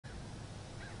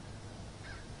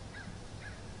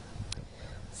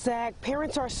Zach,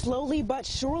 parents are slowly but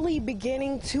surely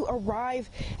beginning to arrive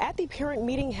at the parent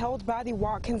meeting held by the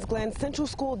Watkins Glen Central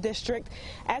School District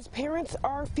as parents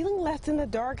are feeling left in the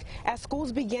dark as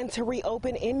schools begin to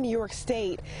reopen in New York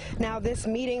State. Now, this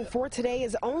meeting for today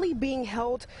is only being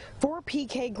held for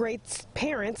PK grade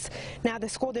parents. Now, the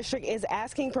school district is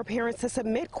asking for parents to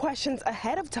submit questions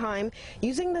ahead of time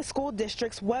using the school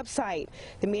district's website.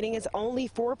 The meeting is only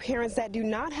for parents that do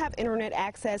not have internet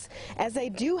access, as they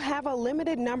do have a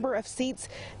limited number of seats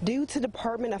due to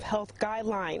Department of Health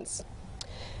guidelines.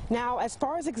 Now, as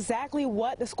far as exactly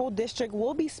what the school district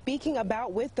will be speaking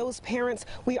about with those parents,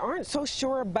 we aren't so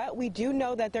sure, but we do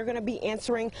know that they're going to be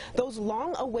answering those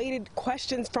long-awaited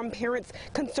questions from parents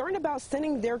concerned about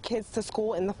sending their kids to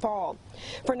school in the fall.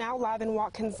 For now, live in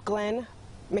Watkins Glen,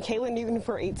 Michaela Newton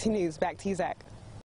for 18 News. Back to you, Zach.